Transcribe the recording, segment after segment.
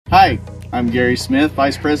Hi, I'm Gary Smith,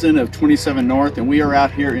 Vice President of 27North, and we are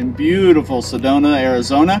out here in beautiful Sedona,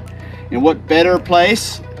 Arizona. And what better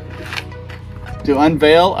place to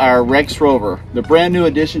unveil our RexRover, the brand new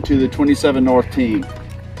addition to the 27North team.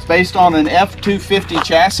 It's based on an F250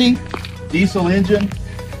 chassis, diesel engine.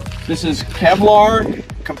 This is Kevlar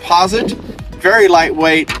composite, very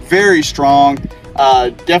lightweight, very strong,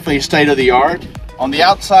 definitely state of the art. On the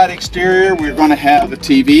outside exterior, we're going to have a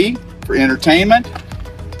TV for entertainment.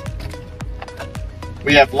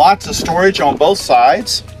 We have lots of storage on both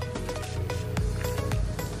sides.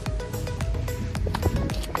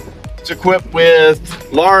 It's equipped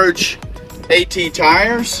with large AT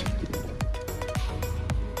tires.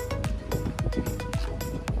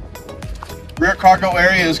 Rear cargo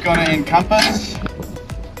area is going to encompass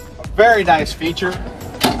a very nice feature.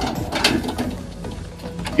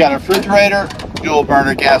 You've got a refrigerator, dual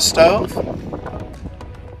burner gas stove.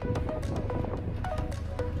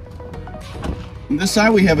 On this side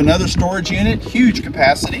we have another storage unit, huge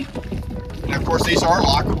capacity, and of course these are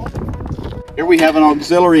lockable. Here we have an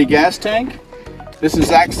auxiliary gas tank. This is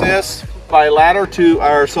accessed by ladder to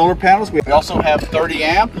our solar panels. We also have 30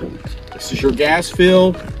 amp. This is your gas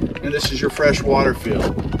fill, and this is your fresh water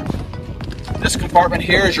fill. This compartment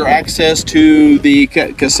here is your access to the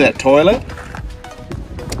cassette toilet.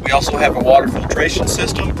 We also have a water filtration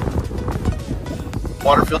system.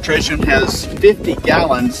 Water filtration has 50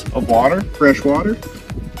 gallons of water, fresh water.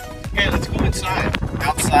 Okay, let's go inside.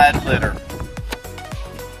 Outside litter.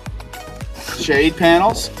 Shade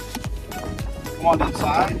panels. Come on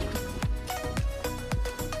inside.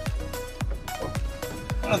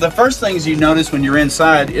 One of the first things you notice when you're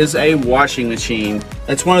inside is a washing machine.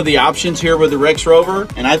 That's one of the options here with the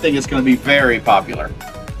RexRover, and I think it's going to be very popular.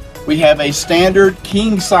 We have a standard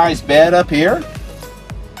king size bed up here.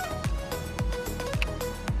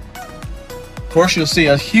 Of course, you'll see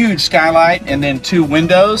a huge skylight and then two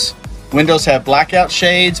windows. Windows have blackout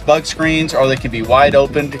shades, bug screens, or they can be wide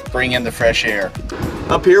open to bring in the fresh air.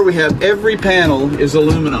 Up here we have every panel is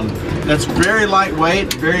aluminum. That's very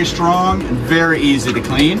lightweight, very strong, and very easy to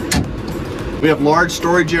clean. We have large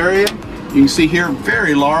storage area. You can see here,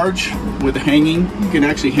 very large with hanging. You can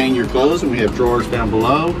actually hang your clothes, and we have drawers down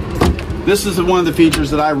below. This is one of the features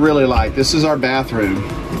that I really like. This is our bathroom.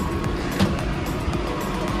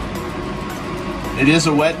 It is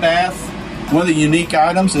a wet bath. One of the unique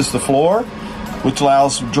items is the floor, which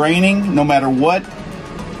allows draining. No matter what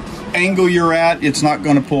angle you're at, it's not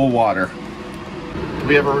going to pull water.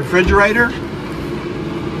 We have a refrigerator,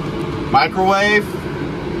 microwave.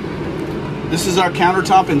 This is our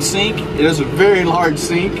countertop and sink. It is a very large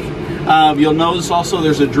sink. You'll notice also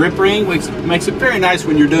there's a drip ring, which makes it very nice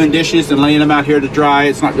when you're doing dishes and laying them out here to dry.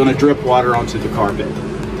 It's not going to drip water onto the carpet.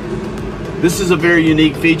 This is a very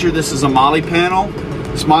unique feature. This is a Molly panel.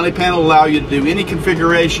 This Molly panel will allow you to do any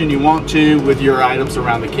configuration you want to with your items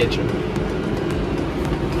around the kitchen.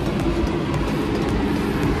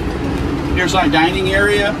 Here's our dining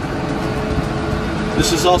area.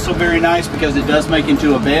 This is also very nice because it does make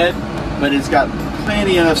into a bed, but it's got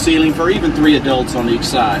plenty enough ceiling for even 3 adults on each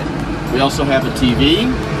side. We also have a TV.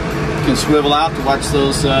 You can swivel out to watch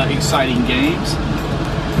those exciting games.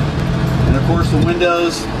 And of course the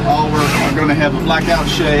windows all are going to have a blackout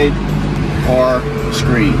shade or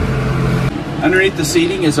screen. Underneath the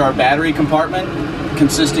seating is our battery compartment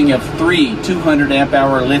consisting of 3 200 amp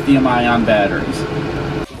hour lithium ion batteries.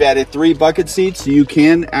 We've added 3 bucket seats so you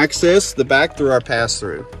can access the back through our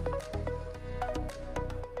pass-through.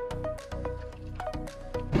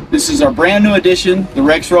 This is our brand new addition, the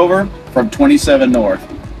RexRover from 27North.